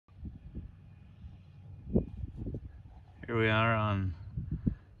Here we are on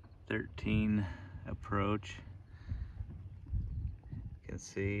 13 approach. You can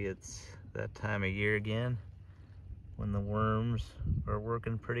see it's that time of year again when the worms are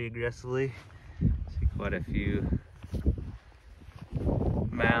working pretty aggressively. See quite a few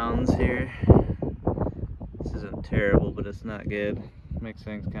mounds here. This isn't terrible, but it's not good. Makes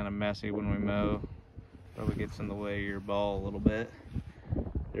things kind of messy when we mow. Probably gets in the way of your ball a little bit.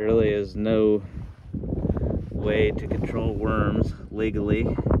 There really is no way to control worms legally.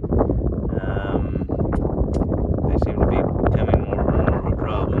 They seem to be becoming more and more of a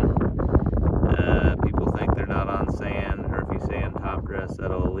problem. People think they're not on sand, or if you sand top dress,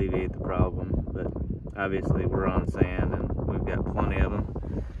 that'll alleviate the problem. But obviously we're on sand and we've got plenty of them.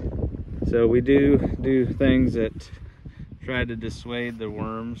 So we do things that try to dissuade the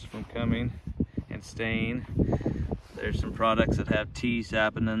worms from coming and staying. There's some products that have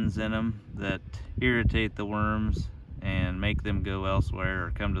T-saponins in them that irritate the worms and make them go elsewhere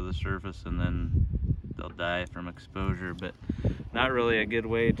or come to the surface, and then they'll die from exposure, but not really a good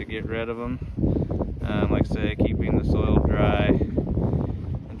way to get rid of them. Like I say, keeping the soil dry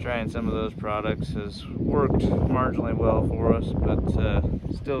and trying some of those products has worked marginally well for us, but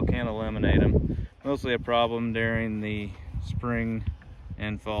still can't eliminate them. Mostly a problem during the spring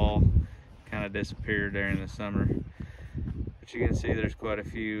and fall, kind of disappear during the summer. But you can see there's quite a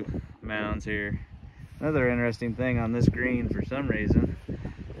few mounds here. Another interesting thing on this green, for some reason,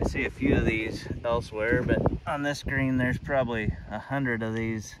 I see a few of these elsewhere, but on this green there's probably 100 of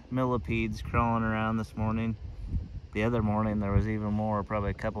these millipedes crawling around this morning. The other morning there was even more, probably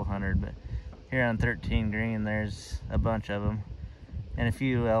a couple hundred, but here on 13 green there's a bunch of them and a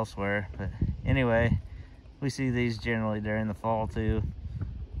few elsewhere. But anyway, we see these generally during the fall too,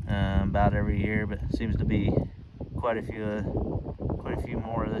 about every year, but it seems to be quite a few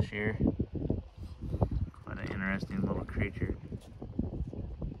more this year. Quite an interesting little creature.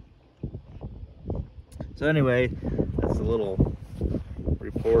 So anyway, that's a little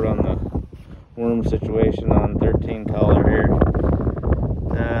report on the worm situation on 13 collar here.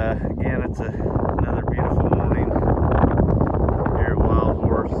 Again, it's another beautiful morning here at Wild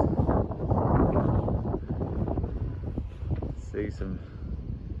Horse. See some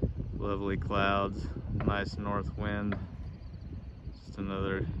lovely clouds, nice north wind. Just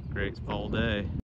another great fall day.